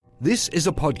This is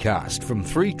a podcast from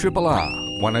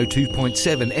 3RRR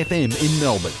 102.7 FM in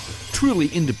Melbourne. Truly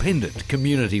independent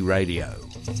community radio.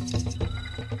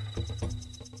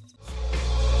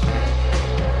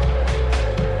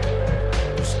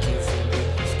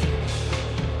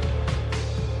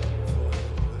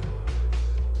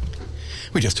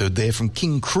 We just heard there from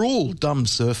King Cruel, Dumb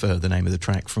Surfer, the name of the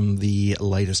track from the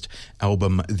latest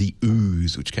album, The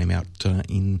Ooze, which came out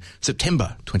in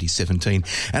September 2017.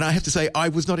 And I have to say, I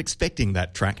was not expecting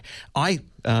that track. I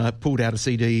pulled out a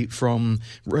CD from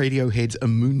Radiohead's A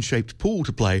Moon-Shaped Pool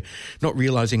to play, not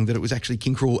realising that it was actually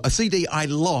King Cruel, a CD I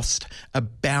lost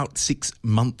about 6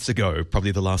 months ago,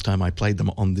 probably the last time I played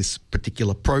them on this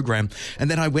particular program. And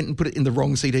then I went and put it in the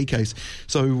wrong CD case.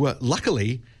 So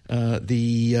luckily,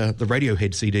 the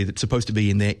Radiohead CD that's supposed to be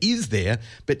in there is there,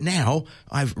 but now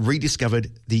I've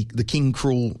rediscovered the King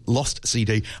Cruel lost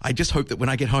CD. I just hope that when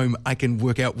I get home I can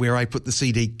work out where I put the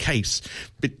CD case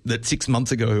that 6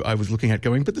 months ago I was looking at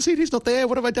going, but the CD's not there,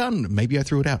 what have I done? Maybe I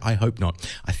threw it out, I hope not.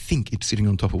 I think it's sitting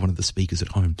on top of one of the speakers at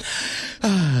home.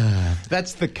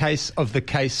 That's the case of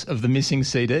the missing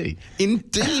CD.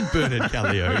 Indeed, Bernard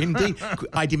Callio, indeed.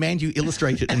 I demand you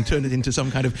illustrate it and turn it into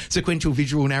some kind of sequential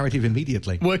visual narrative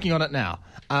immediately. Working on it now.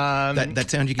 That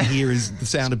sound you can hear is the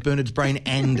sound of Bernard's brain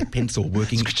and pencil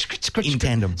working in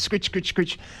tandem. Scritch, scritch,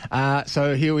 scritch.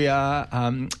 So here we are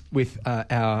with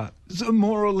our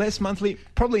more or less monthly,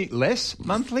 probably less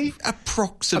monthly?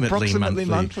 Approximately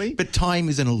monthly. But time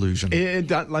is an illusion.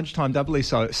 Lunchtime doubly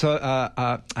so. So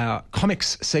our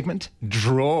comics segment,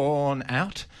 Drawn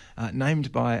Out,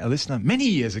 named by a listener many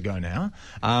years ago now,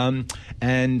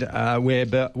 and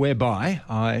whereby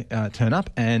I turn up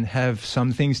and have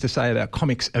some things to say about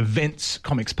comics events,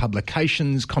 comics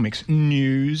publications, comics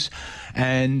news,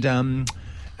 and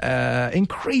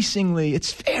increasingly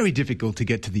it's very difficult to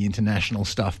get to the international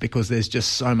stuff because there's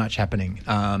just so much happening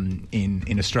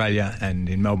in Australia and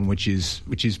in Melbourne, which is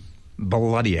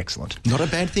bloody excellent. Not a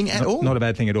bad thing at all. Not a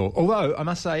bad thing at all. Although, I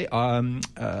must say,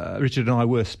 Richard and I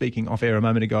were speaking off air a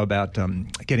moment ago about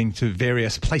getting to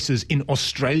various places in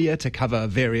Australia to cover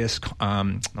various,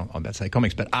 I'm about to say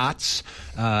comics, but arts,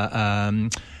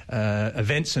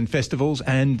 events and festivals,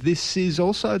 and this is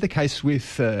also the case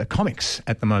with comics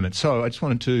at the moment. So I just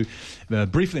wanted to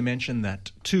briefly mention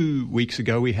that 2 weeks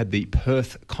ago we had the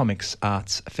Perth Comics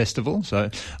Arts Festival.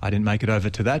 So I didn't make it over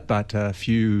to that, but a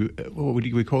few, what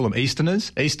would we call them,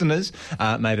 Easterners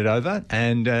made it over,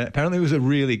 and apparently it was a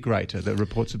really great, the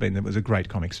reports have been that it was a great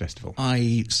comics festival.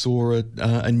 I saw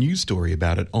a news story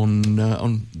about it on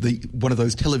one of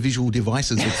those televisual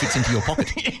devices that fits into your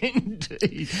pocket.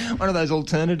 Indeed. One of those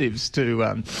alternatives to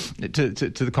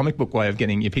the comic book way of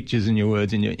getting your pictures and your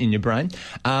words in your brain.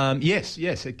 Yes,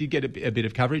 it did get a bit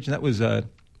of coverage, and that was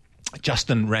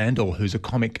Justin Randall, who's a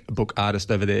comic book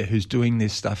artist over there, who's doing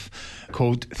this stuff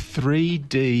called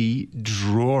 3D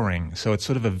drawing. So it's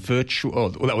sort of a virtual.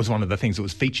 Well, that was one of the things that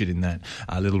was featured in that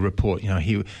little report. You know,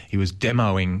 he was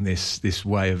demoing this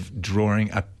way of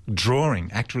drawing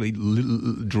actually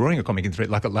drawing a comic in 3D,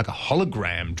 like a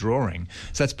hologram drawing.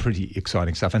 So that's pretty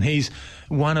exciting stuff. And he's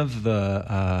one of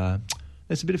the.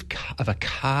 There's a bit of a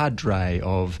cadre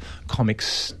of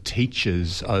comics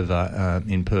teachers over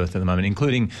in Perth at the moment,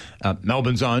 including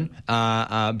Melbourne's own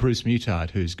Bruce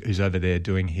Mutard, who's over there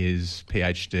doing his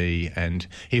PhD, and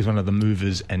he's one of the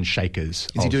movers and shakers.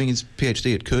 Is he doing his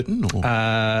PhD at Curtin? Or?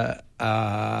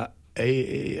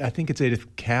 I think it's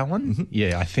Edith Cowan. Mm-hmm.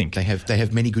 Yeah, I think. They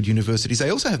have many good universities. They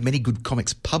also have many good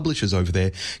comics publishers over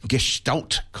there.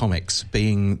 Gestalt Comics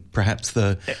being perhaps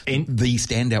the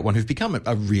standout one, who've become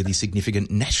a really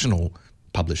significant national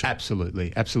publisher.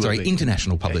 Absolutely. Sorry,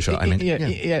 international publisher, I meant.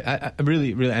 Yeah,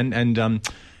 really, and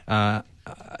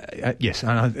yes,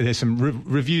 there's some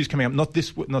reviews coming up. Not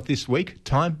this week,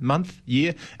 month,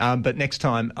 year, but next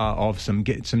time of some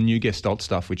new Gestalt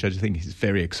stuff, which I just think is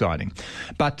very exciting.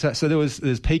 But so there's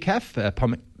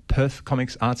PCAF, Perth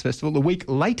Comics Arts Festival. A week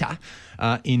later,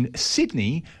 in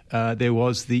Sydney, there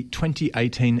was the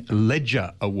 2018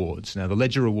 Ledger Awards. Now, the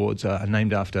Ledger Awards are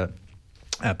named after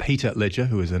Peter Ledger,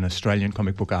 who is an Australian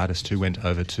comic book artist who went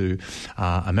over to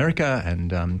America and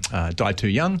died too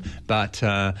young. But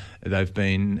they've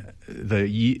been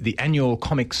the annual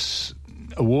comics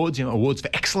awards, awards for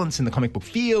excellence in the comic book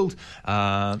field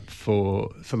for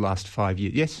the last 5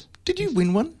 years. Yes, did you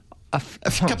win one? A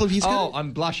couple of years ago? Oh,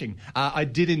 I'm blushing. I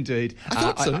did indeed. I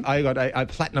thought so. I got a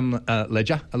platinum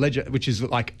ledger, which is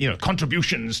like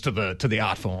contributions to the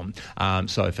art form.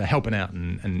 So for helping out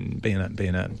and being a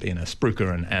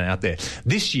spruiker and out there.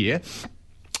 This year,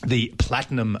 The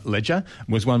Platinum Ledger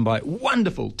was won by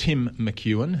wonderful Tim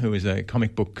McEwen, who is a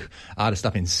comic book artist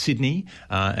up in Sydney,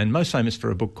 and most famous for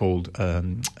a book called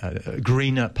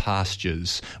Greener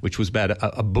Pastures, which was about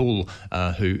a bull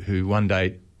who one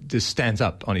day just stands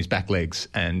up on his back legs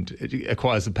and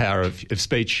acquires the power of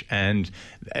speech, and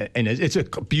it's a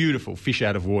beautiful fish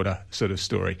out of water sort of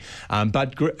story.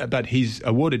 But he's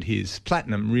awarded his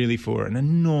platinum really for an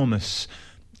enormous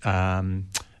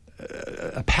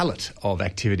a palette of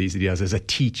activities that he does as a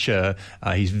teacher.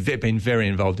 He's been very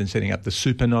involved in setting up the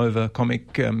Supernova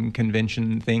comic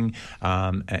convention thing.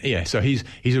 So he's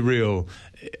a real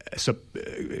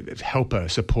helper,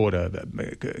 supporter,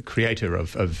 creator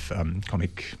of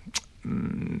comic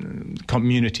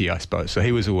community, I suppose. So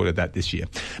he was awarded that this year.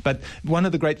 But one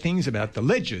of the great things about the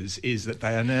Ledgers is that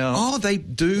they are now... Oh, they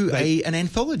do an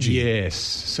anthology. Yes.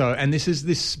 So, and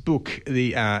this book,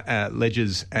 the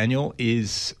Ledgers Annual,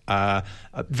 is a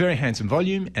very handsome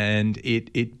volume, and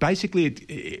it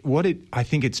basically I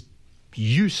think its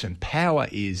use and power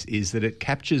is that it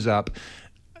captures up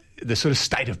the sort of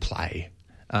state of play.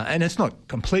 And it's not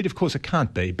complete, of course it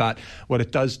can't be, but what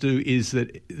it does do is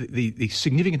that the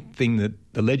significant thing that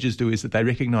the Ledgers do is that they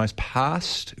recognise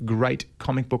past great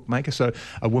comic book makers. So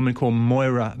a woman called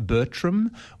Moira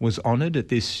Bertram was honoured at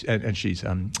this, and she's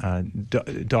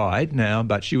died now,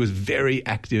 but she was very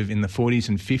active in the 40s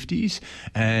and 50s,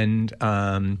 and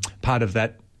part of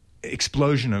that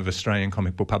explosion of Australian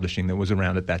comic book publishing that was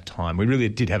around at that time. We really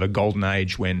did have a golden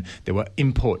age when there were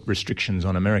import restrictions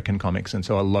on American comics, and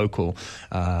so a local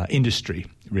industry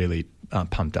really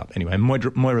pumped up. Anyway,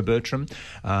 Moira Bertram,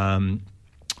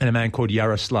 and a man called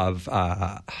Yaroslav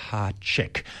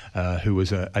Harchek, who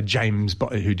was a James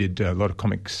Bond, who did a lot of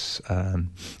comics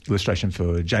illustration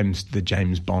for the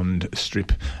James Bond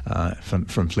strip from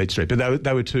Fleet Street. But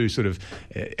they were two sort of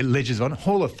Ledgers on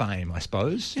Hall of Fame, I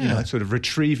suppose. Yeah. You know, sort of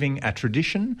retrieving a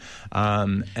tradition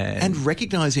and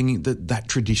recognising that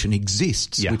tradition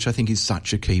exists, which I think is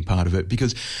such a key part of it,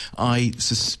 because I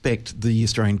suspect the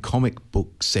Australian comic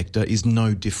book sector is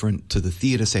no different to the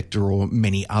theatre sector or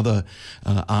many other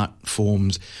art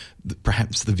forms,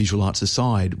 perhaps the visual arts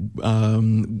aside,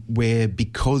 where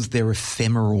because they're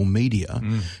ephemeral media,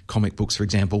 comic books, for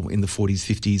example, in the 40s,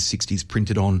 50s, 60s,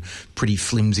 printed on pretty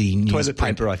flimsy newsprint. Toilet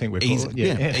paper, I think we're called.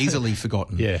 Easily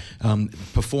forgotten.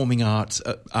 Performing arts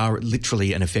are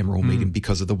literally an ephemeral medium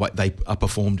because of the way they are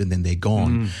performed and then they're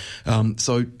gone.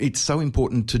 So it's so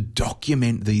important to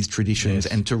document these traditions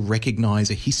and to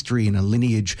recognise a history and a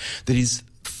lineage that is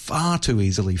far too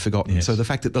easily forgotten. Yes. So the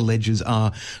fact that the Ledgers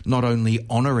are not only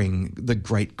honouring the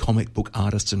great comic book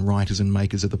artists and writers and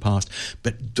makers of the past,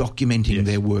 but documenting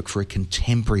their work for a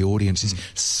contemporary audience is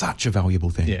such a valuable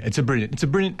thing. Yeah, it's a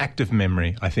brilliant act of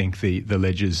memory, I think, the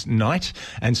Ledgers night.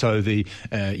 And so we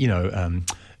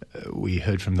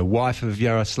heard from the wife of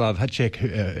Yaroslav Harchek,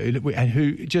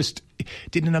 who just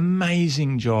did an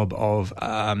amazing job of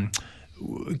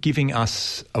giving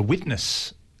us a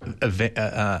witness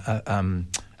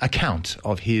account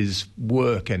of his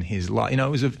work and his life. You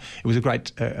know, it was a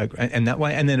great and that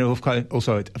way. And then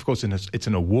also, of course, it's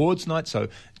an awards night, so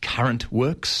current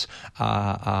works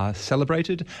are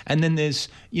celebrated. And then there's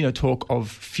talk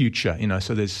of future.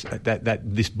 So there's that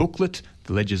this booklet,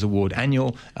 the Ledgers Award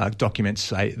Annual, documents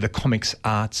the Comics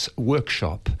Arts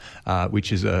Workshop,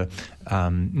 which is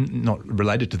not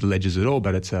related to the Ledgers at all,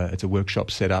 but it's a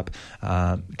workshop set up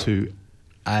to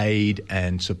aid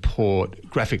and support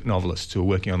graphic novelists who are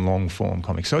working on long form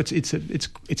comics. So it's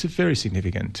a very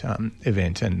significant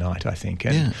event and night, I think.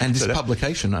 And this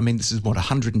publication, I mean, this is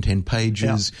 110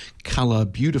 pages, colour,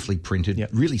 beautifully printed,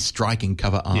 really striking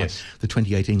cover art. Yes. The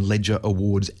 2018 Ledger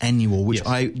Awards Annual, which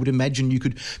I would imagine you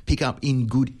could pick up in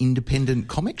good independent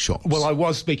comic shops. Well, I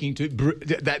was speaking to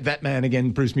that man again,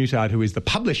 Bruce Mutard, who is the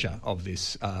publisher of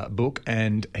this book,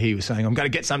 and he was saying, I'm going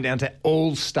to get some down to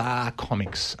All Star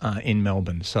Comics in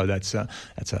Melbourne. So that's a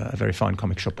very fine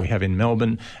comic shop we have in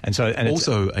Melbourne, and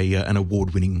also an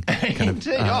award-winning kind of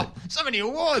so many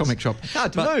awards comic shop.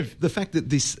 Hard to move. The fact that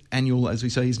this annual, as we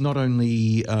say, is not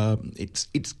only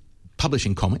it's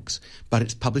publishing comics, but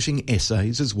it's publishing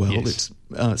essays as well. Yes.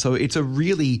 So it's a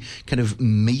really kind of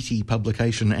meaty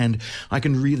publication, and I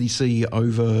can really see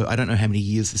over, I don't know how many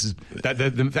years this is.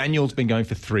 The annual's been going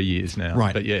for 3 years now.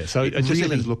 Right. But so it's just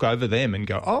even look over them and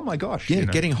go, oh my gosh. Yeah,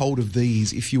 getting hold of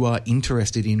these if you are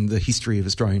interested in the history of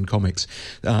Australian comics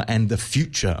and the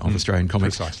future of Australian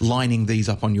comics. Precisely. Lining these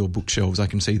up on your bookshelves, I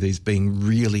can see these being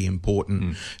really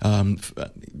important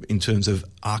in terms of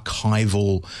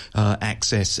archival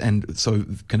access, and so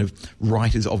kind of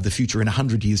writers of the future in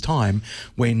 100 years' time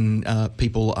when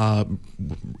people are,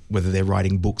 whether they're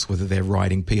writing books, whether they're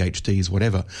writing PhDs,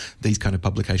 whatever, these kind of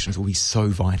publications will be so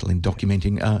vital in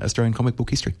documenting Australian comic book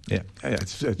history. Yeah,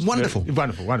 it's wonderful.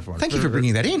 Wonderful. Thank you for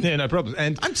bringing that in. Yeah, no problem.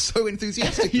 And I'm so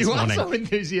enthusiastic you this morning. are so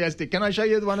enthusiastic. Can I show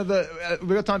you one of the...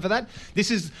 we've got time for that?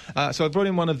 This is... so I brought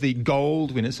in one of the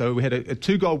gold winners. So we had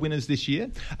 2 gold winners this year.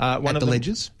 One at the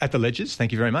Ledgers? At the Ledgers,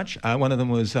 thank you very much. One of them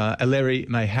was Ellery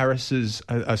May Harris's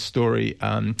a story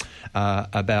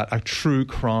about a true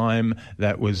crime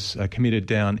that was committed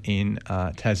down in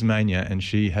Tasmania, and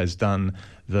she has done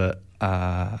the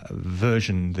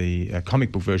version, the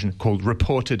comic book version called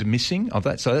Reported Missing of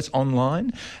that. So that's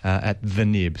online at The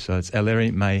Nib. So it's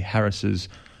Ellery May Harris's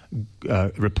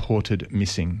Reported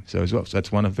Missing. So as well, so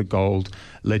that's one of the Gold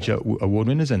Ledger Award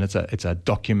winners, and it's a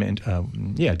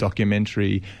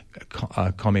documentary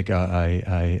comic,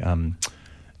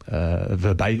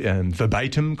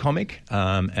 verbatim comic,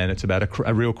 and it's about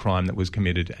a real crime that was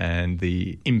committed and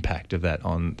the impact of that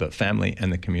on the family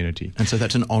and the community. And so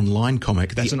that's an online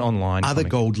comic. That's an online other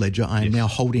comic. Gold Ledger I am now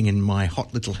holding in my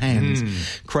hot little hands.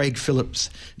 Craig Phillips,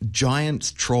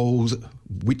 Giants, Trolls,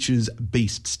 Witches,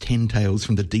 Beasts, 10 Tales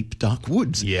from the Deep Dark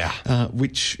Woods. Yeah.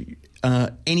 Which...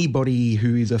 anybody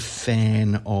who is a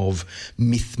fan of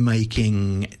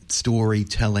myth-making,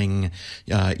 storytelling,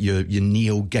 your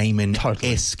Neil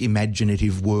Gaiman-esque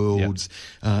imaginative worlds,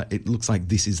 it looks like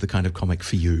this is the kind of comic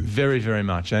for you. Very, very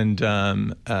much. And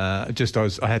I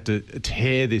had to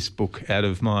tear this book out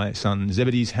of my son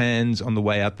Zebedee's hands on the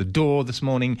way out the door this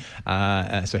morning.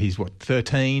 So he's,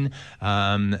 13?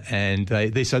 And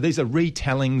these are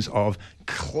retellings of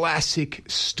classic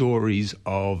stories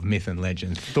of myth and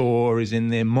legend. Thor is in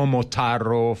there,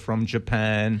 Momotaro from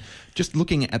Japan. Just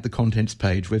looking at the contents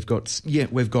page, we've got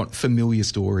familiar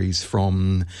stories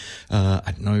from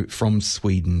from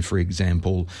Sweden, for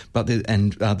example, but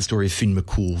the story of Finn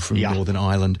McCool from Northern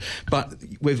Ireland. But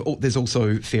there's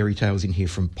also fairy tales in here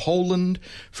from Poland,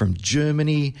 from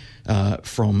Germany,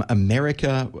 from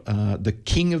America, the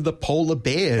King of the Polar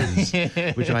Bears,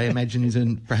 which I imagine is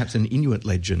perhaps an Inuit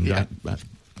legend. Yeah.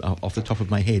 Off the top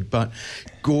of my head, but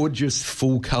gorgeous,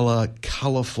 full colour,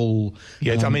 colourful,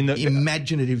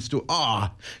 imaginative story.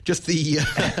 I just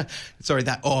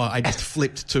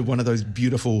flipped to one of those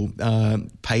beautiful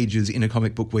pages in a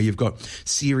comic book where you've got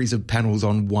series of panels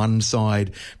on one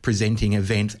side presenting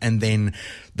events, and then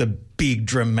the big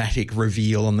dramatic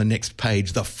reveal on the next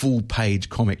page, the full page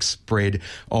comic spread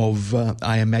of,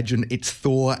 I imagine it's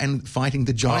Thor and fighting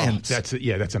the giants. That's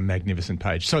a magnificent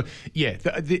page. So,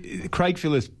 the Craig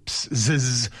Phillips'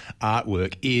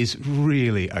 artwork is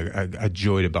really a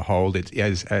joy to behold.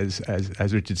 It's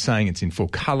as Richard's saying, it's in full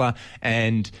colour,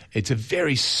 and it's a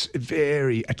very,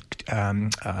 very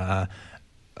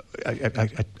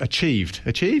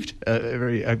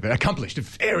very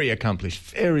accomplished,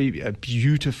 very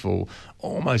beautiful,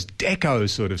 almost deco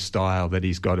sort of style that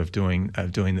he's got of doing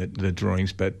the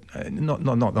drawings, but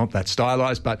not that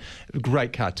stylized, but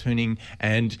great cartooning.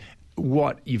 And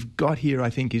what you've got here, I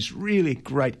think, is really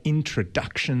great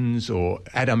introductions or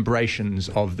adumbrations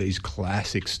of these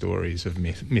classic stories of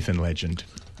myth and legend.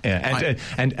 Yeah,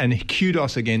 and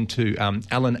kudos again to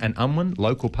Allen and Unwin,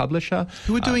 local publisher,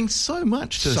 who are doing so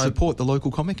much to support the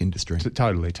local comic industry.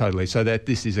 Totally. So that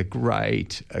this is a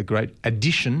great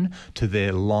addition to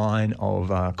their line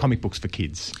of comic books for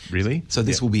kids. Really. So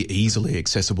this will be easily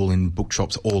accessible in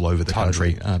bookshops all over the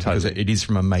country because it is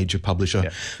from a major publisher.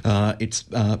 Yeah. It's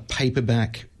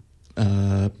paperback.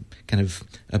 Kind of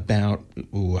about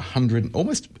 100,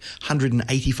 almost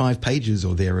 185 pages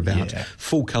or thereabout,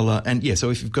 full colour. And so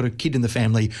if you've got a kid in the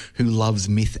family who loves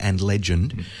myth and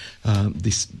legend,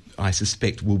 this, I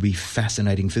suspect, will be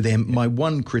fascinating for them. My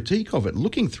one critique of it,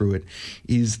 looking through it,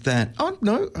 is that,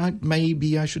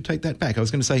 maybe I should take that back. I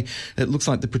was going to say it looks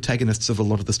like the protagonists of a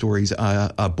lot of the stories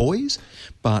are boys,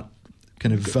 but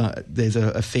there's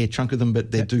a fair chunk of them, but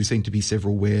there do seem to be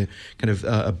several where kind of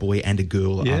a boy and a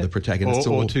girl are the protagonists.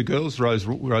 Or two girls, Rose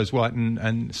White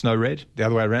and Snow Red, the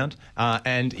other way around.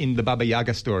 And in the Baba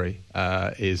Yaga story,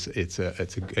 it's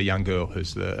a young girl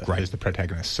who's the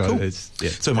protagonist. So cool.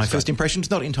 So my first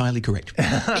impression's not entirely correct.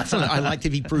 Excellent. I like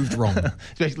to be proved wrong,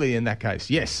 especially in that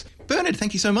case. Yes, Bernard,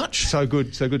 thank you so much. So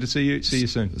good to see you. See you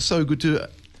soon. So good to,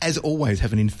 as always,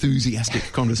 have an enthusiastic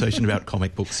conversation about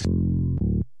comic books.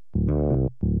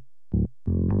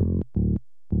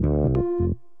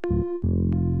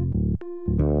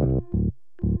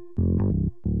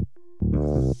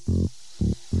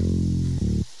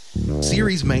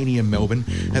 Series Mania Melbourne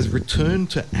has returned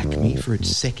to ACMI for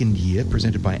its second year,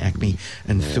 presented by ACMI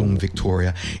and Film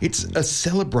Victoria. It's a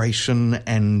celebration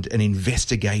and an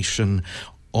investigation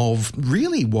of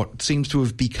really what seems to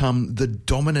have become the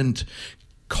dominant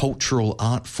cultural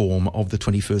art form of the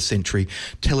 21st century,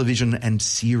 television and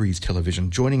series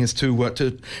television. Joining us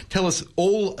to tell us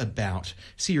all about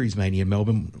Series Mania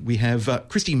Melbourne, we have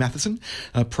Christy Matheson,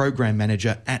 Program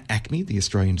Manager at ACMI, the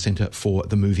Australian Centre for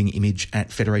the Moving Image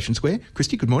at Federation Square.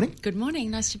 Christy, good morning. Good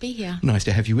morning. Nice to be here. Nice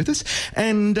to have you with us.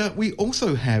 And we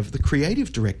also have the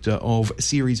Creative Director of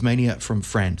Series Mania from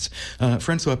France,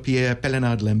 François-Pierre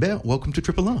Pellenard-Lambert. Welcome to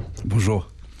Triple R. Bonjour.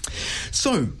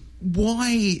 So,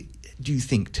 why do you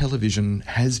think television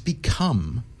has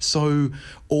become so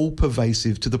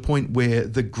all-pervasive to the point where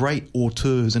the great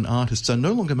auteurs and artists are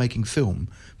no longer making film,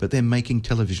 but they're making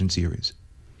television series?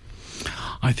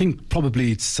 I think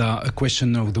probably it's a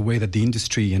question of the way that the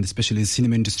industry, and especially the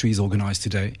cinema industry, is organised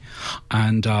today.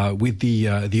 And with the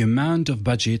amount of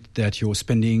budget that you're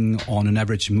spending on an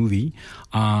average movie,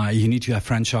 you need to have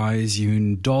franchise.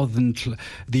 The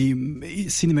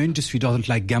cinema industry doesn't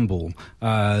like gamble.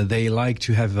 They like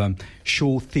to have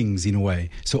sure things in a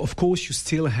way. So of course you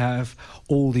still have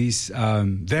all these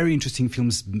very interesting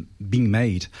films being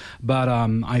made, but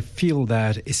I feel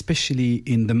that especially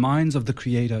in the minds of the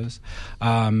creators,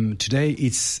 today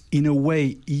it's in a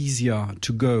way easier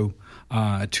to go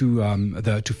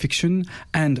to fiction.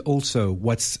 And also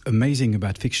what's amazing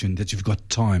about fiction, that you've got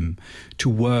time to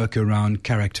work around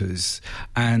characters,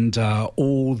 and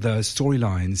all the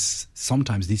storylines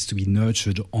sometimes needs to be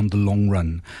nurtured on the long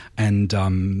run, and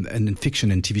in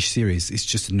fiction and TV series, it's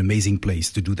just an amazing place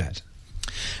to do that.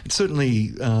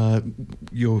 Certainly,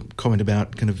 your comment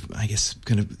about kind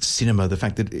of cinema, the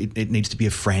fact that it needs to be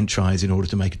a franchise in order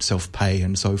to make itself pay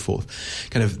and so forth,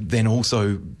 kind of then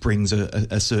also brings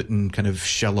a certain kind of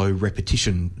shallow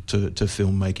repetition to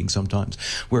filmmaking sometimes.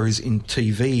 Whereas in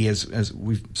TV, as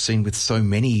we've seen with so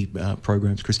many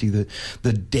programs, Christy,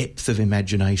 the depth of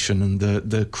imagination and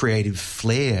the creative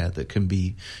flair that can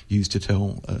be used to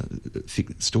tell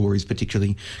stories,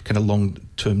 particularly kind of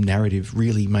long-term narrative,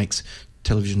 really makes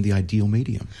television the ideal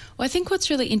medium. Well, I think what's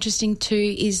really interesting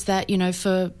too is that,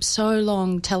 for so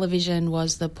long television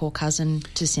was the poor cousin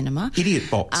to cinema. Idiot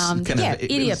box.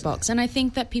 Idiot box. And I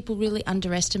think that people really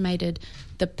underestimated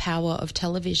the power of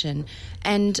television.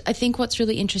 And I think what's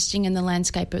really interesting in the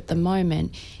landscape at the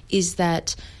moment is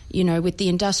that, with the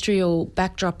industrial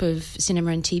backdrop of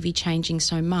cinema and TV changing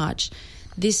so much,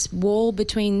 this wall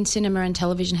between cinema and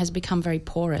television has become very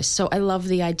porous. So I love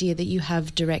the idea that you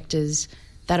have directors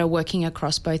that are working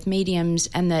across both mediums,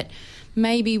 and that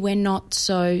maybe we're not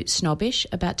so snobbish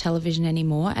about television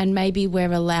anymore, and maybe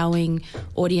we're allowing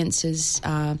audiences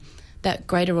that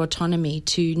greater autonomy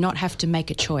to not have to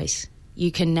make a choice.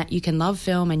 You can love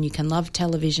film and you can love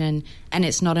television, and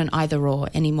it's not an either-or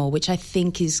anymore, which I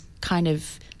think is kind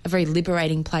of a very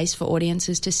liberating place for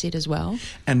audiences to sit as well.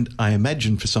 And I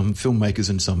imagine for some filmmakers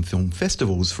and some film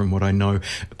festivals, from what I know,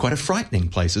 quite a frightening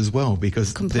place as well,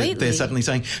 because they're suddenly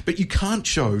saying, but you can't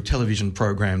show television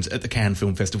programs at the Cannes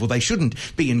Film Festival. They shouldn't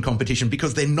be in competition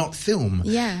because they're not film.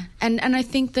 Yeah, and I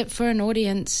think that for an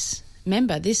audience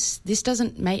member, this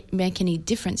doesn't make any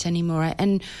difference anymore.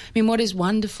 And I mean, what is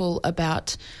wonderful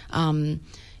about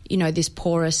this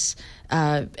porous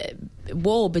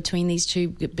wall between these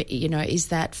two, is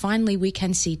that finally we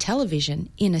can see television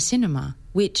in a cinema,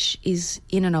 which is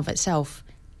in and of itself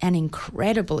an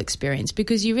incredible experience,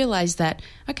 because you realise that,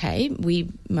 okay,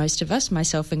 most of us,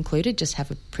 myself included, just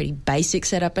have a pretty basic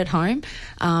setup at home,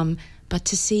 but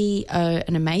to see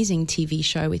an amazing TV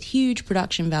show with huge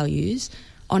production values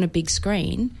on a big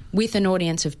screen with an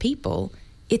audience of people,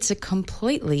 it's a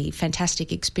completely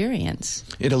fantastic experience.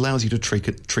 It allows you to treat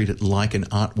it like an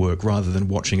artwork rather than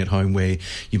watching at home where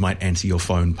you might answer your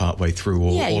phone partway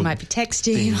through. You might be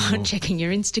texting or checking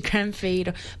your Instagram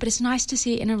feed. But it's nice to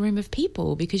see it in a room of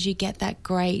people, because you get that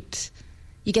great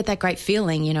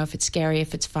feeling, if it's scary,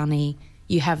 if it's funny.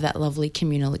 You have that lovely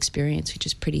communal experience, which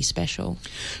is pretty special.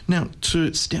 Now,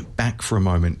 to step back for a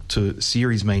moment to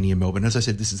Series Mania Melbourne, as I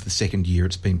said, this is the second year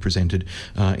it's been presented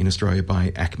in Australia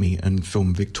by ACMI and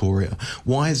Film Victoria.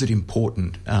 Why is it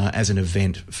important as an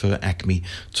event for ACMI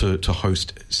to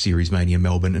host Series Mania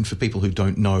Melbourne? And for people who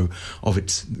don't know of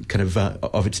its kind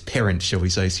of its parent, shall we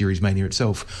say, Series Mania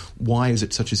itself, why is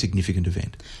it such a significant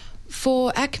event?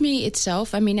 For ACMI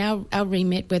itself, I mean, our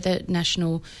remit, we're the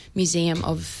National Museum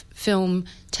of Film,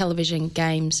 Television,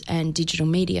 Games and Digital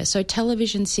Media. So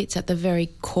television sits at the very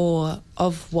core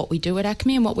of what we do at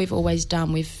ACMI and what we've always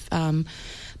done.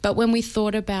 But when we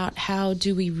thought about how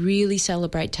do we really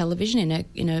celebrate television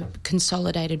in a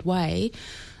consolidated way,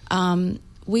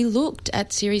 we looked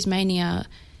at Series Mania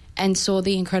and saw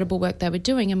the incredible work they were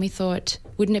doing, and we thought,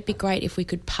 wouldn't it be great if we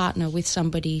could partner with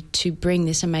somebody to bring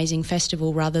this amazing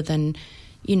festival rather than,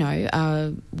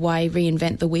 why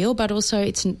reinvent the wheel? But also,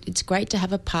 it's great to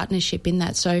have a partnership in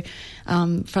that. So,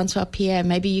 Francois Pierre,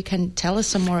 maybe you can tell us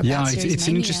some more about Series it's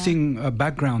an interesting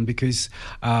background because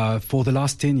for the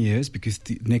last 10 years, because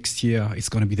next year it's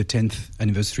going to be the 10th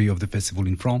anniversary of the festival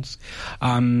in France,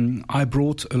 I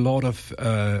brought a lot of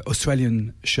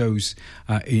Australian shows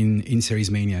in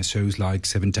Series Mania, shows like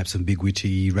Seven Taps of Big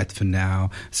Witty, Red for Now,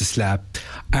 The Slap,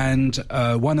 and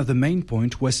one of the main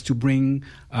points was to bring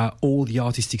all the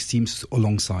artistic teams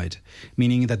alongside,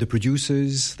 meaning that the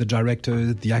producers, the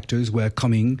directors, the actors were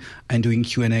coming and doing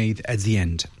Q&A at the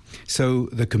end. So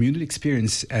the community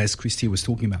experience, as Christy was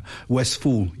talking about, was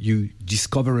full. You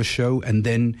discover a show and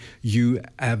then you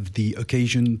have the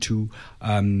occasion to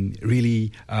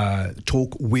really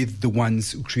talk with the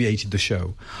ones who created the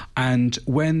show. And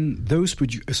when those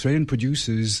Australian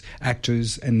producers,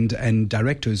 actors and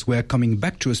directors were coming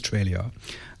back to Australia,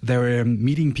 they were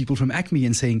meeting people from ACMI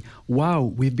and saying, wow,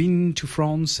 we've been to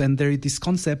France and there is this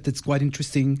concept that's quite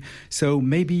interesting. So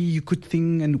maybe you could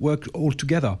think and work all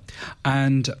together.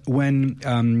 And when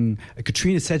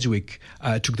Katrina Sedgwick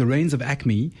took the reins of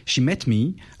ACMI, she met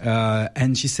me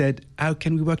and she said, how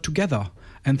can we work together?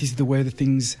 And this is the way the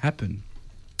things happen.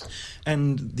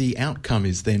 And the outcome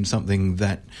is then something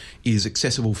that is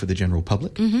accessible for the general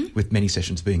public, with many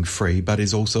sessions being free, but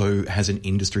is also has an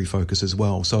industry focus as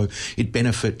well. So it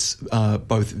benefits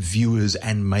both viewers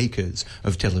and makers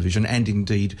of television, and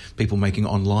indeed people making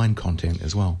online content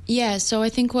as well. Yeah, so I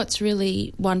think what's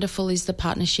really wonderful is the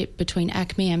partnership between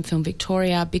ACMI and Film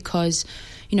Victoria, because,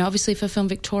 obviously for Film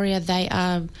Victoria, they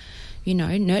are,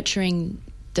 nurturing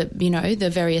the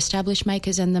very established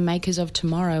makers and the makers of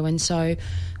tomorrow. And so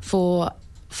for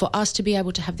us to be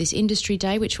able to have this industry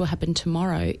day, which will happen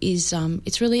tomorrow, is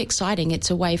it's really exciting. It's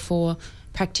a way for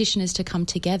practitioners to come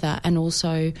together and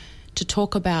also to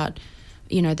talk about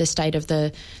the state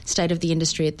of the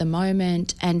industry at the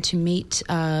moment, and to meet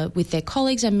with their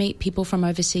colleagues and meet people from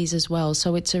overseas as well.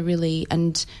 So it's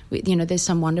there's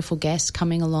some wonderful guests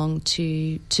coming along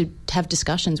to have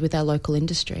discussions with our local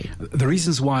industry. The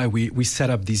reasons why we set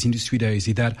up these industry days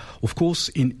is that, of course,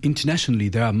 internationally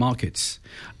there are markets,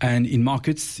 and in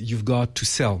markets you've got to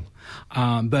sell.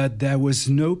 But there was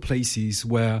no places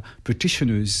where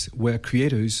practitioners, where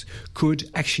creators could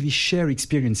actually share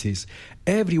experiences.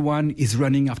 Everyone is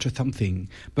running after something,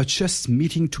 but just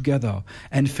meeting together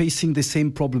and facing the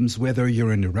same problems, whether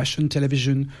you're in Russian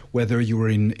television, whether you're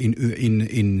in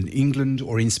England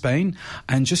or in Spain,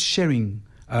 and just sharing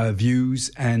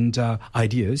views and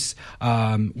ideas.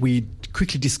 We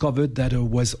quickly discovered that it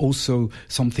was also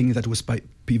something that was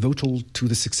pivotal to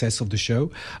the success of the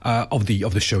show, of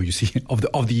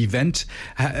the event,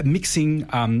 mixing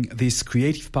these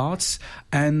creative parts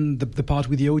and the part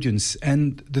with the audience,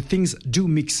 and the things do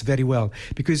mix very well,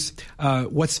 because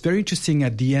what's very interesting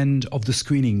at the end of the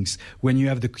screenings, when you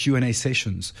have the Q&A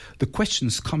sessions, the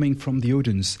questions coming from the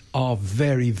audience are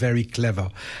very, very clever,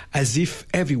 as if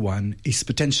everyone is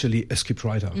potentially a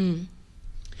scriptwriter.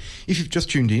 If you've just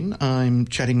tuned in, I'm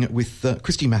chatting with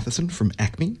Christy Matheson from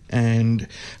ACMI and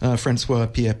Francois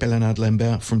Pierre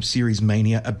Pellenard-Lambert from Series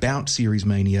Mania about Series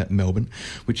Mania Melbourne,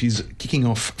 which is kicking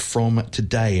off from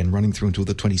today and running through until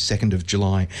the 22nd of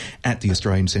July at the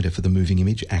Australian Centre for the Moving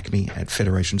Image, ACMI, at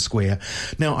Federation Square.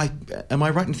 Now, am I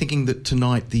right in thinking that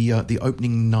tonight the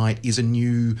opening night is a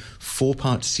new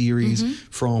 4-part series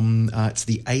from it's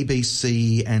the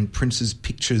ABC and Prince's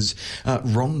Pictures,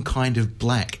 Wrong Kind of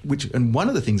Black, and one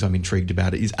of the things I'm intrigued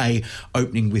about it is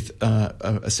opening with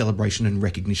a celebration and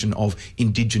recognition of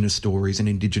Indigenous stories and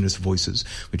Indigenous voices,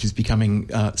 which is becoming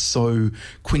so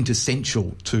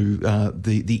quintessential to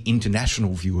the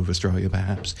international view of Australia,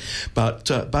 perhaps.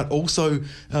 But also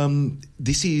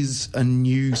this is a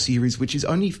new series which is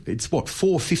only 4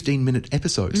 15-minute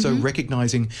episodes. So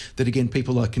recognising that again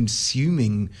people are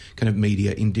consuming kind of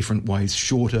media in different ways,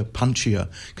 shorter, punchier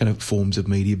kind of forms of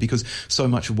media, because so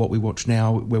much of what we watch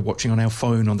now we're watching on our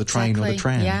phone, on the train or the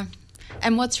tram. Yeah.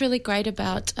 And what's really great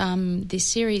about this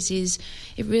series is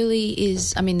it really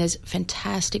is, there's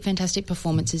fantastic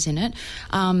performances in it.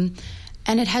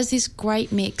 And it has this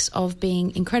great mix of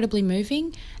being incredibly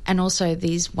moving and also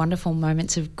these wonderful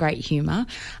moments of great humour.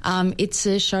 It's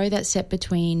a show that's set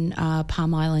between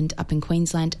Palm Island up in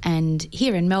Queensland and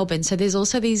here in Melbourne. So there's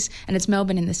also these, and it's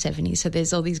Melbourne in the 70s, so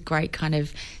there's all these great kind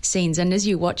of scenes. And as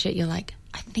you watch it, you're like,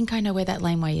 I think I know where that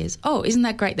laneway is. Oh, isn't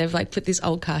that great? They've put this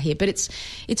old car here. But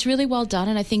it's really well done,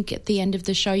 and I think at the end of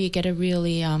the show you get a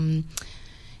really...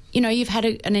 you've had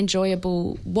an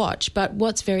enjoyable watch. But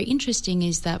what's very interesting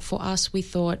is that for us, we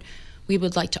thought we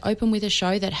would like to open with a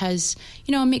show that has,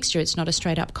 a mixture. It's not a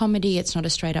straight-up comedy. It's not a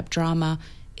straight-up drama.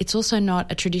 it's also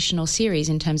not a traditional series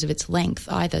in terms of its length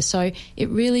either. So it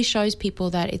really shows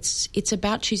people that it's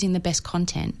about choosing the best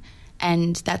content,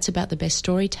 and that's about the best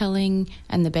storytelling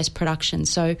and the best production.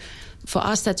 So for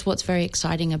us, that's what's very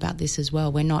exciting about this as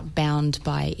well. We're not bound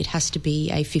by it has to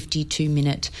be a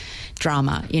 52-minute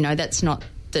drama. That's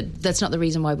not the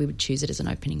reason why we would choose it as an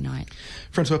opening night.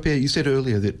 Francois Pierre, you said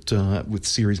earlier that with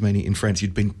Series Mania in France,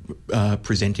 you'd been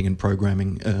presenting and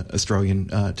programming Australian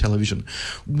television.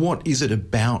 What is it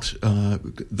about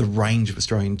the range of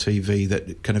Australian TV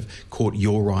that kind of caught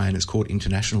your eye and has caught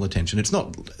international attention? It's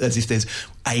not as if there's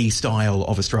a style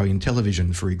of Australian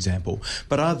television, for example,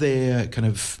 but are there kind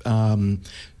of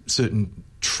certain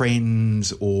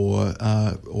trends or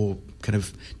kind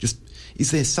of just...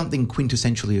 Is there something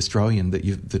quintessentially Australian that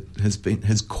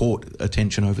has caught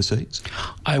attention overseas?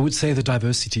 I would say the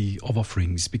diversity of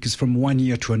offerings, because from one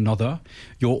year to another,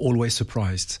 you're always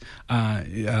surprised.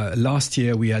 Last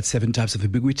year we had 7 Types of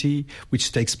Ambiguity,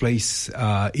 which takes place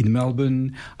in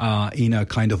Melbourne, in a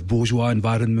kind of bourgeois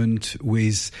environment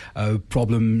with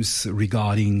problems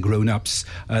regarding grown-ups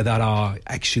that are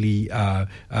actually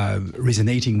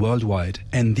resonating worldwide.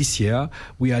 And this year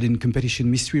we had in competition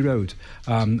Mystery Road,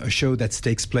 a show that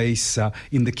takes place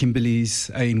in the Kimberleys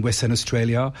in Western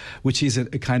Australia, which is a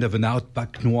kind of an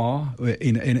outback noir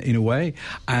in a way.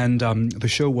 And the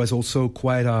show was also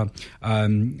quite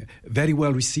very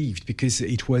well received, because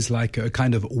it was like a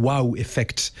kind of wow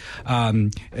effect.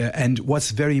 And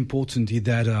what's very important is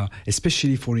that,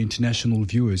 especially for international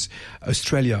viewers,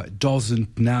 Australia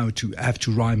doesn't now have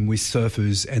to rhyme with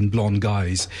surfers and blonde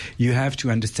guys. You have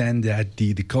to understand that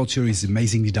the culture is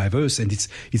amazingly diverse, and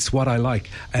it's what I like.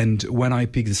 And when I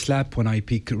pick The Slap, when I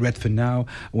pick Redfern Now,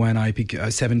 when I pick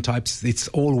 7 Types, it's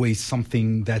always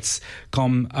something that's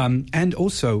come. And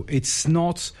also, it's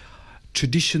not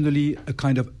traditionally a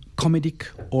kind of comedic,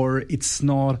 or it's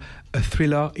not a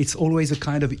thriller. It's always a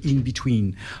kind of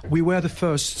in-between. We were the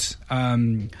first...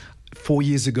 4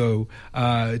 years ago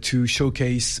to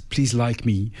showcase Please Like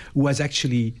Me, who was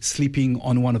actually sleeping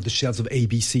on one of the shelves of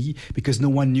ABC, because no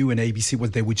one knew in ABC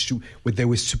what they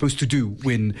were supposed to do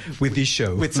with this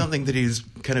show. With something that is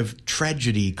kind of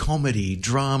tragedy, comedy,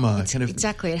 drama.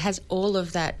 Exactly. It has all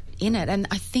of that in it, and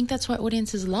I think that's why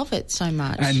audiences love it so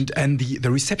much. And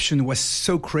the reception was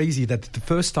so crazy that the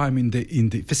first time in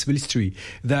the festival history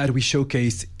that we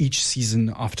showcased each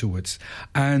season afterwards.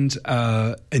 And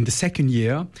in the second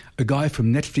year, a guy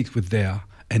from Netflix was there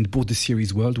and bought the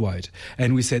series worldwide.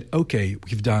 And we said, okay,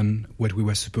 we've done what we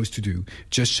were supposed to do,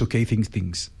 just showcasing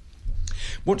things.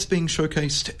 What's being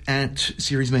showcased at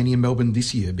Series Mania in Melbourne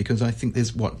this year? Because I think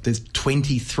there's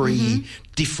 23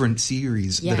 different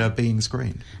series that are being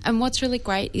screened. And what's really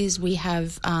great is we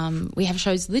have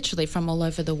shows literally from all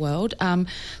over the world.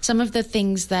 Some of the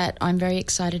things that I'm very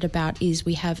excited about is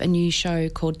we have a new show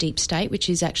called Deep State, which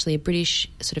is actually a British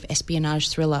sort of espionage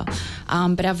thriller.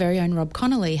 But our very own Rob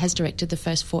Connolly has directed the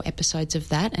first 4 episodes of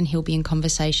that, and he'll be in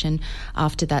conversation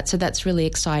after that. So that's really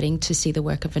exciting to see the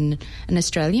work of an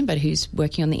Australian, but who's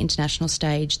working on the international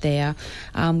stage there.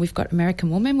 We've got American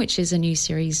Woman, which is a new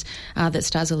series that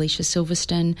stars Alicia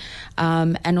Silverstone.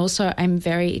 And also I'm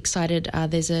very excited.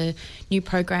 There's a new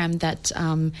program that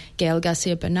Gail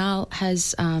Garcia Bernal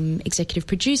has executive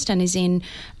produced and is in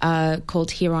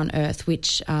called Here on Earth,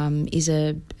 which is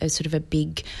a sort of a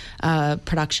big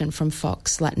production from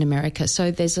Fox Latin America.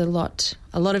 So there's a lot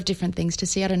of different things to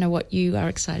see. I don't know what you are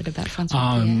excited about,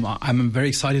 Francois. I'm very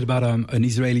excited about an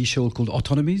Israeli show called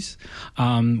Autonomies,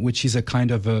 which is a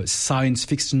kind of a science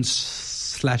fiction /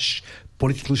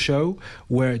 political show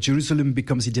where Jerusalem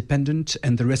becomes independent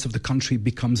and the rest of the country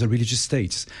becomes a religious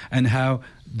state, and how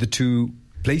the two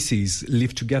places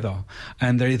live together.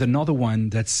 And there is another one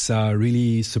that's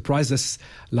really surprised us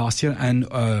last year and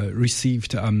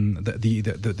received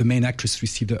the main actress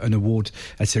received an award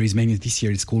at Series Mania this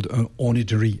year. It's called An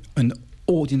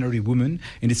Ordinary Woman,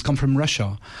 and it's come from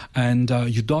Russia. And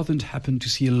you don't happen to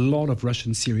see a lot of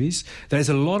Russian series. There's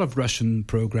a lot of Russian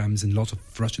programs and lots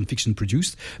of Russian fiction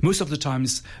produced, most of the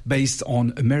times based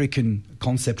on American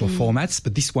concept or formats,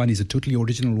 but this one is a totally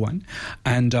original one.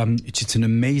 And it's an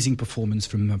amazing performance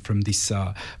from this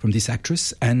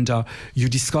actress. And you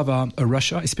discover a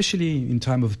Russia, especially in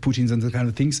time of Putin's and the kind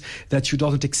of things that you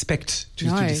don't expect to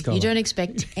discover. You don't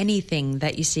expect anything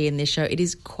that you see in this show. It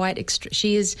is quite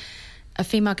she is a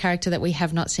female character that we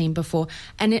have not seen before.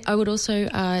 And I would also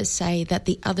say that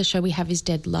the other show we have is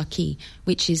Dead Lucky,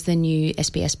 which is the new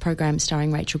SBS program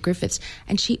starring Rachel Griffiths.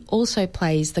 And she also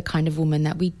plays the kind of woman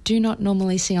that we do not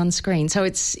normally see on screen. So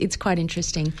it's quite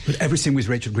interesting. But everything with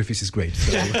Rachel Griffiths is great.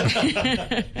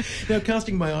 So. Now,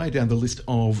 casting my eye down the list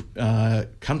of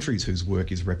countries whose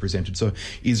work is represented. So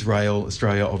Israel,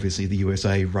 Australia, obviously the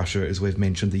USA, Russia, as we've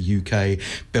mentioned, the UK,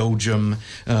 Belgium,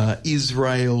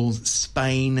 Israel,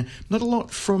 Spain. Not a lot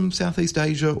from Southeast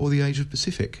Asia or the Asia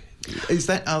Pacific.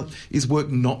 Is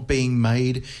work not being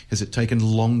made? Has it taken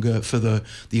longer for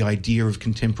the idea of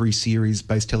contemporary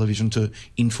series-based television to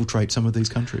infiltrate some of these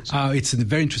countries? It's a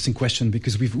very interesting question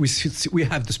because we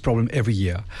have this problem every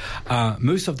year.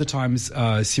 Most of the times,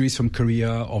 series from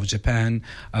Korea or Japan,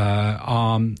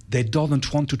 they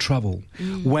don't want to travel.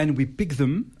 When we pick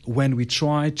them, when we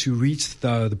try to reach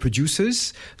the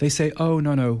producers, they say, "Oh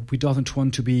no, we don't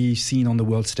want to be seen on the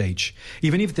world stage,"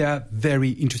 even if they are very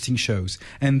interesting shows.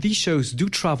 And these shows do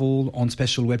travel on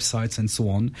special websites and so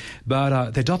on,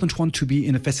 but they don't want to be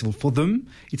in a festival. For them,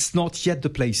 it's not yet the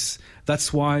place.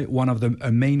 That's why one of the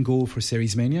main goal for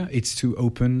Series Mania is to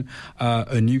open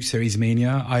a new Series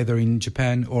Mania either in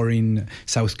Japan or in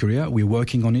South Korea. We're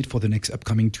working on it for the next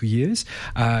upcoming 2 years,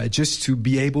 just to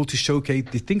be able to showcase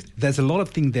the things. There's a lot of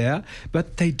things there,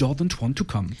 but they don't want to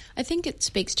come. I think it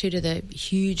speaks to the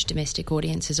huge domestic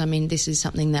audiences. I mean, this is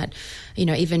something that,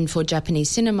 even for Japanese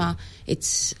cinema,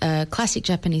 it's classic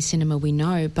Japanese cinema, we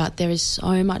know, but there is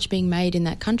so much being made in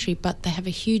that country, but they have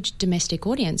a huge domestic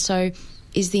audience. So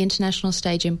is the international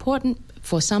stage important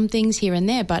for some things here and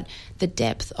there, but the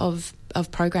depth of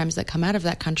programs that come out of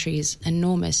that country is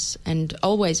enormous and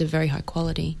always of very high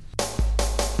quality.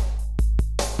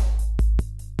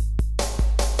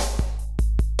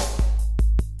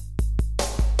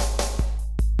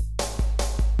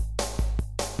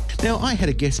 Now, I had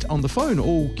a guest on the phone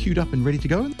all queued up and ready to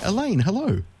go. Elaine,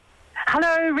 hello.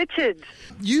 Hello, Richard.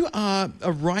 You are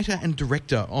a writer and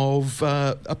director of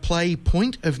a play,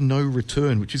 Point of No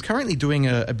Return, which is currently doing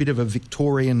a bit of a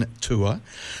Victorian tour.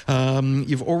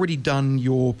 You've already done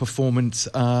your performance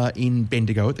in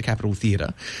Bendigo at the Capitol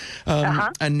Theatre,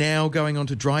 and now going on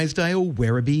to Drysdale,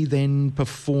 Werribee, then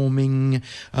performing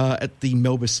at the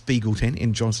Melba Spiegel tent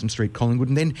in Johnston Street, Collingwood,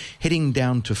 and then heading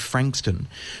down to Frankston.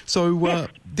 So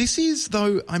this is,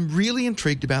 though, I'm really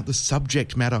intrigued about the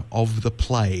subject matter of the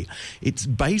play. It's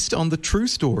based on the true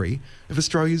story of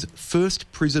Australia's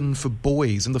first prison for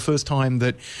boys and the first time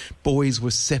that boys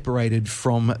were separated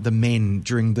from the men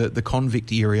during the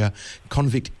convict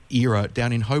era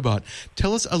down in Hobart.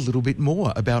 Tell us a little bit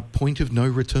more about Point of No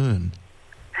Return.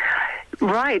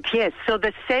 Right, yes. So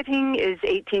the setting is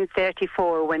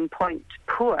 1834 when Point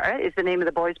Poor is the name of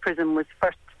the boys' prison, was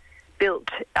first built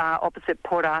opposite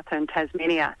Port Arthur in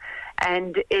Tasmania.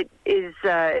 And it's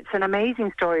an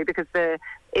amazing story because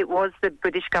it was the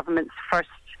British government's first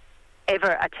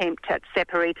ever attempt at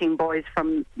separating boys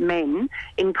from men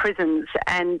in prisons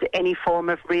and any form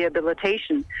of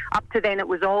rehabilitation. Up to then, it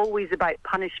was always about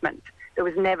punishment. There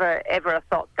was never ever a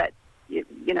thought that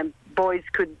boys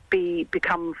could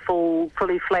become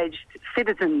fully fledged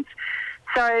citizens.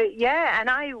 So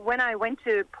and when I went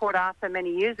to Port Arthur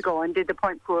many years ago and did the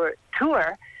Point Poor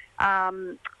tour, I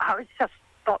was just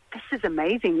thought, this is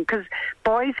amazing, because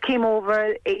boys came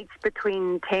over aged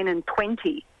between 10 and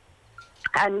 20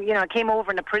 and, came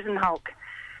over in a prison hulk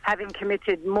having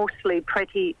committed mostly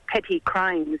petty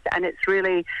crimes. And it's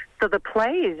really, so the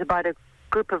play is about a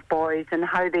group of boys and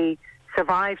how they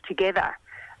survive together.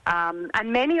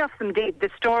 And many of them did. The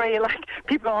story, like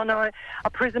people all know, a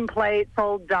prison play, it's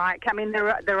all dark. I mean,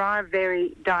 there are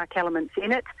very dark elements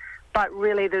in it. But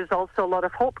really, there's also a lot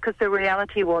of hope, because the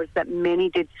reality was that many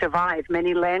did survive.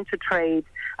 Many learned to trade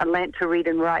and learned to read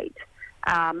and write,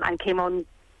 and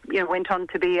went on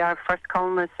to be our first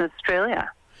colonists in Australia.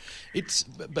 It's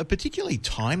a particularly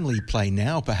timely play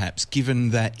now, perhaps,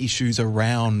 given that issues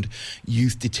around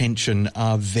youth detention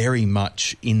are very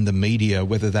much in the media,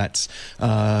 whether that's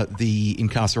the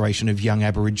incarceration of young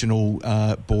Aboriginal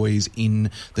boys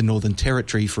in the Northern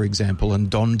Territory, for example, and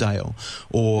Dondale,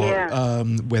 or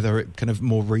whether it kind of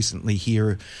more recently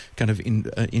here, kind of in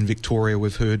Victoria,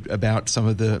 we've heard about some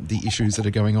of the issues that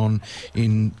are going on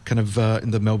in kind of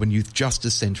in the Melbourne Youth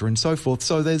Justice Centre and so forth.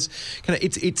 So there's kind of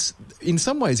it's in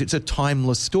some ways it's a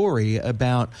timeless story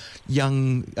about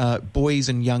young boys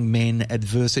and young men,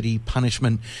 adversity,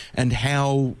 punishment, and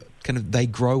how kind of they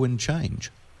grow and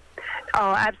change.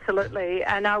 Oh, absolutely.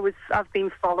 And I've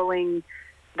been following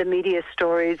the media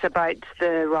stories about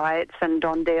the riots and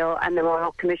Dondale and the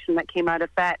Royal Commission that came out of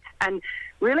that. And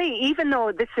really, even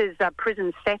though this is a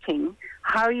prison setting,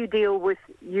 how you deal with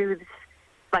youths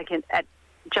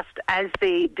just as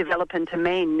they develop into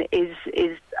men is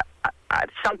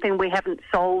something we haven't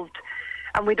solved,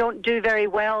 and we don't do very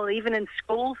well even in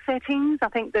school settings. I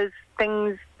think there's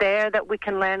things there that we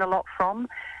can learn a lot from,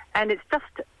 and it's just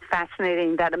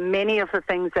fascinating that many of the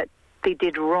things that they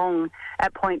did wrong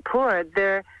at Point Poor,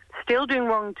 they're still doing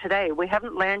wrong today. We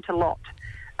haven't learned a lot.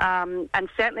 And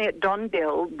certainly at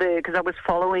Dondale, because I was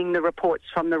following the reports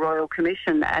from the Royal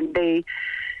Commission, and the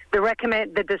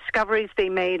discoveries they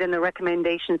made and the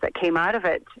recommendations that came out of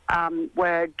it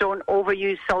were don't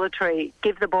overuse solitary,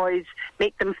 give the boys,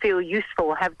 make them feel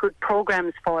useful, have good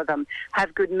programs for them,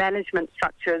 have good management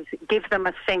structures, give them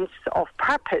a sense of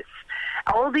purpose.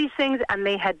 All these things, and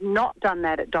they had not done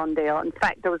that at Dondale. In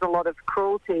fact, there was a lot of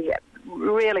cruelty,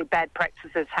 really bad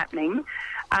practices happening,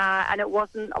 and it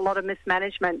wasn't a lot of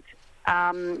mismanagement.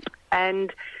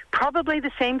 And probably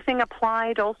the same thing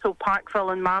applied also Parkville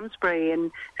and Malmesbury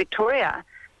in Victoria.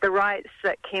 The riots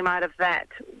that came out of that,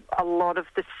 a lot of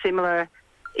the similar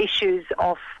issues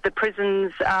of the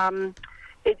prisons,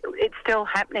 it's still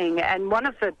happening. And one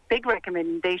of the big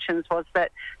recommendations was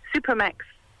that Supermax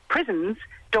prisons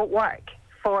don't work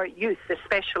for youth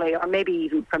especially, or maybe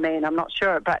even for men, I'm not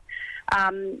sure. But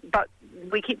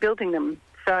we keep building them,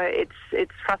 so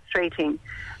it's frustrating.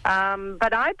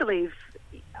 But I believe,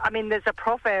 there's a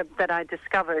proverb that I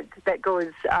discovered that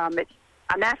goes, it's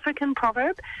an African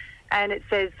proverb, and it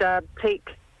says,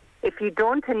 if you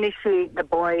don't initiate the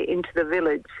boy into the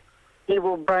village, he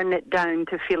will burn it down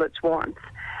to feel its warmth.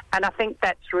 And I think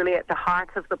that's really at the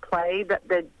heart of the play, that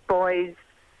the boys,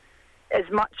 as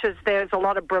much as there's a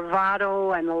lot of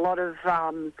bravado and a lot of,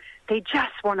 they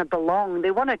just want to belong.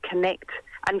 They want to connect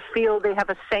and feel they have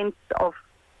a sense of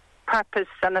purpose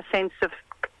and a sense of,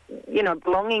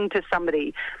 belonging to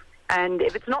somebody. And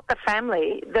if it's not the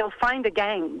family, they'll find a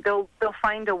gang. They'll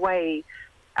find a way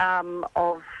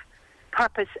of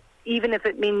purpose, even if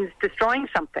it means destroying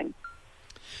something.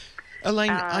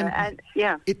 Elaine,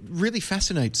 it really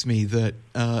fascinates me that,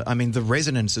 the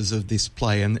resonances of this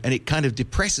play, and it kind of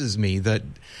depresses me that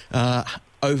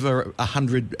over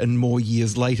 100 and more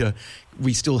years later,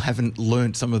 we still haven't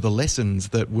learnt some of the lessons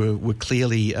that were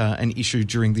clearly an issue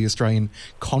during the Australian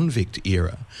convict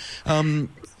era. In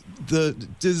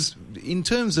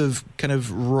terms of kind of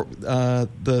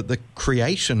the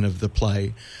creation of the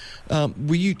play,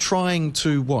 were you trying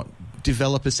to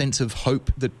develop a sense of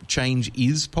hope that change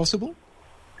is possible?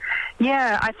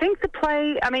 Yeah, I think the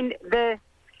play,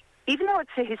 even though it's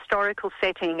a historical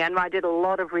setting, and I did a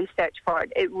lot of research for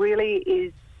it, it really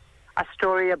is a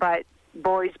story about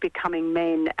boys becoming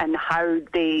men and how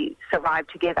they survive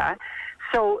together.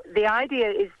 So the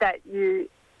idea is that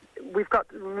we've got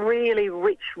really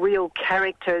rich, real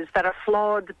characters that are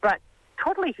flawed but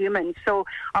totally human. So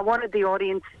I want the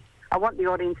audience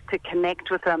to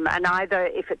connect with them, and either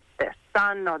if it's their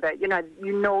son or that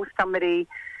somebody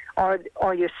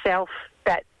or yourself,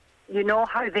 that you know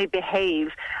how they behave,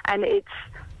 and it's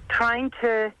trying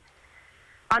to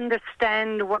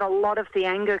understand what a lot of the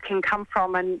anger can come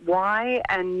from and why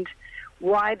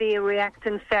they react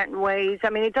in certain ways.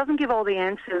 It doesn't give all the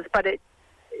answers,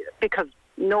 because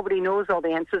nobody knows all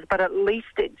the answers, but at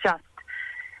least it just,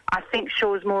 I think,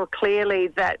 shows more clearly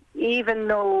that even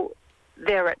though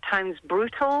they're at times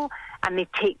brutal and they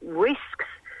take risks,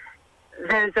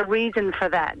 there's a reason for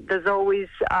that. There's always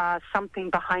something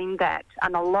behind that.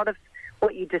 And a lot of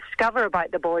what you discover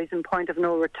about the boys in Point of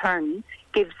No Return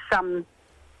gives some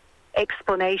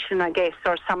explanation, I guess,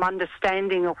 or some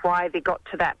understanding of why they got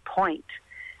to that point.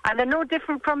 And they're no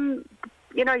different from,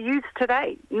 youth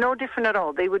today. No different at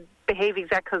all. They would behave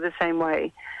exactly the same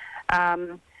way.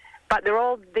 But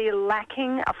they're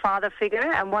lacking a father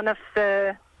figure, and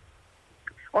they're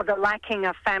lacking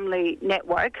a family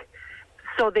network.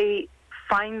 So they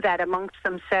find that amongst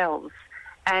themselves,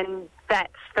 and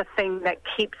that's the thing that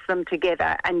keeps them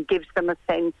together and gives them a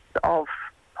sense of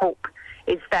hope,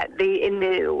 is that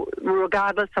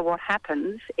regardless of what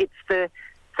happens, it's the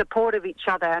support of each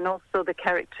other, and also the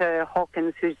character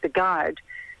Hawkins, who's the guard,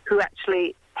 who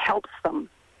actually helps them.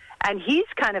 And he's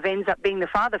kind of ends up being the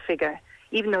father figure,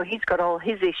 even though he's got all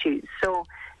his issues. So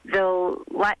they'll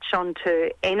latch on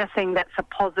to anything that's a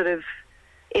positive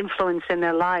influence in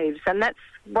their lives, and that's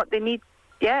what they need,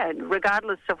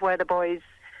 regardless of what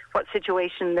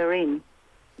situation they're in.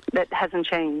 That hasn't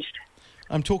changed.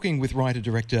 I'm talking with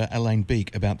writer-director Elaine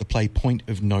Beek about the play Point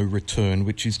of No Return,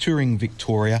 which is touring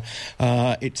Victoria.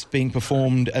 It's being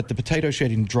performed at the Potato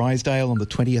Shed in Drysdale on the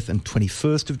 20th and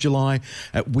 21st of July,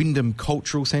 at Wyndham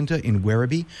Cultural Centre in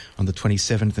Werribee on the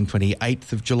 27th and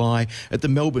 28th of July, at the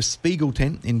Melba Spiegel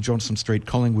Tent in Johnson Street,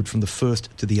 Collingwood from the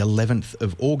 1st to the 11th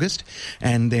of August,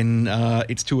 and then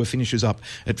its tour finishes up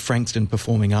at Frankston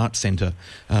Performing Arts Centre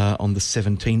on the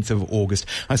 17th of August.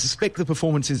 I suspect the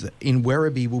performances in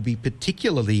Werribee will be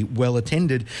particularly well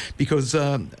attended because,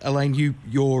 Elaine,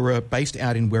 you're based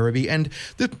out in Werribee, and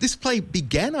this play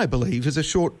began, I believe, as a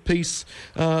short piece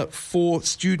for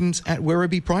students at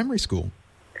Werribee Primary School.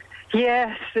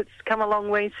 Yes, it's come a long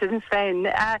way since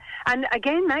then. And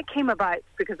again, that came about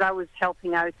because I was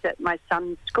helping out at my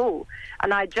son's school,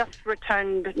 and I just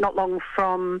returned not long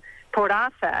from Port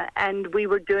Arthur, and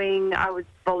I was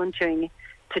volunteering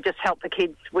to just help the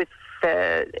kids with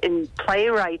in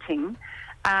playwriting.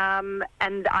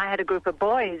 And I had a group of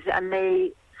boys,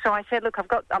 so I said, look,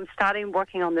 I'm starting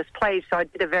working on this play, so I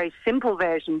did a very simple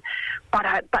version, but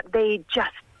they just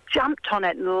jumped on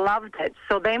it and loved it.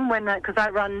 So then because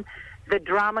I run the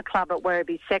drama club at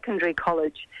Werribee Secondary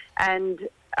College, and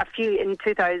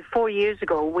 4 years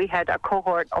ago, we had a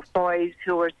cohort of boys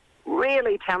who were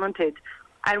really talented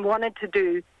and wanted to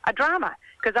do a drama,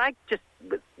 because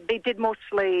they did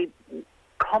mostly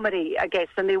comedy, I guess,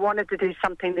 and they wanted to do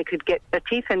something they could get their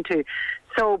teeth into.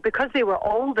 So because they were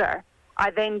older,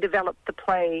 I then developed the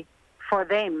play for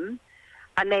them,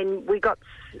 and then we got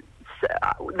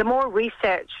the more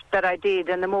research that I did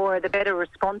and the better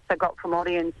response I got from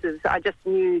audiences. I just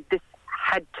knew this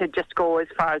had to just go as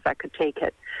far as I could take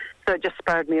it. So it just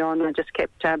spurred me on. I just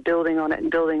kept building on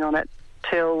it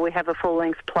till we have a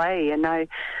full-length play. And now,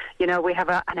 we have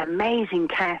an amazing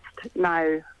cast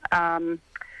now.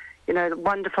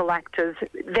 Wonderful actors.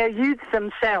 They're youths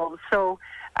themselves, so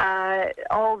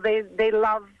they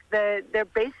love they're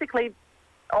basically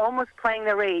almost playing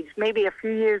their age, maybe a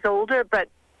few years older, but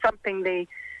something they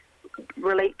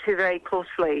relate to very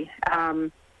closely.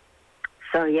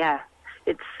 So yeah,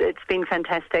 it's been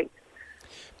fantastic.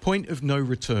 Point of No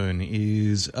Return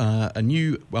is a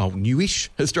newish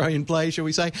Australian play, shall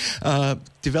we say,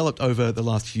 developed over the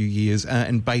last few years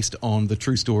and based on the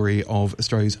true story of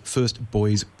Australia's first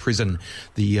boys' prison,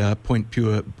 the Point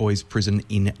Pure Boys' Prison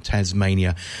in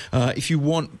Tasmania. If you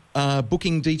want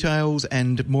booking details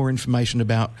and more information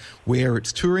about where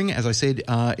it's touring, as I said,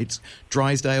 it's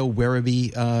Drysdale,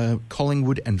 Werribee,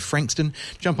 Collingwood and Frankston.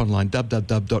 Jump online,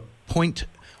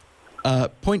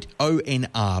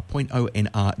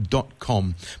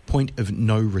 pointonr.com. Point of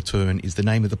No Return is the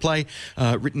name of the play,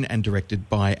 written and directed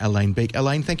by Elaine Beek.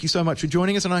 Elaine, thank you so much for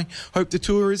joining us, and I hope the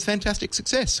tour is fantastic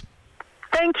success.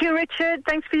 Thank you, Richard.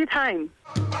 Thanks for your time.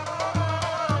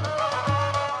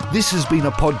 This has been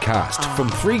a podcast from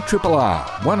 3RRR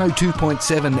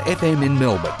 102.7 FM in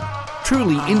Melbourne.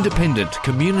 Truly independent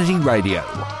community radio.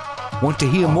 Want to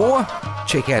hear more?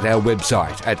 Check out our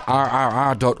website at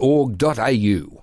rrr.org.au.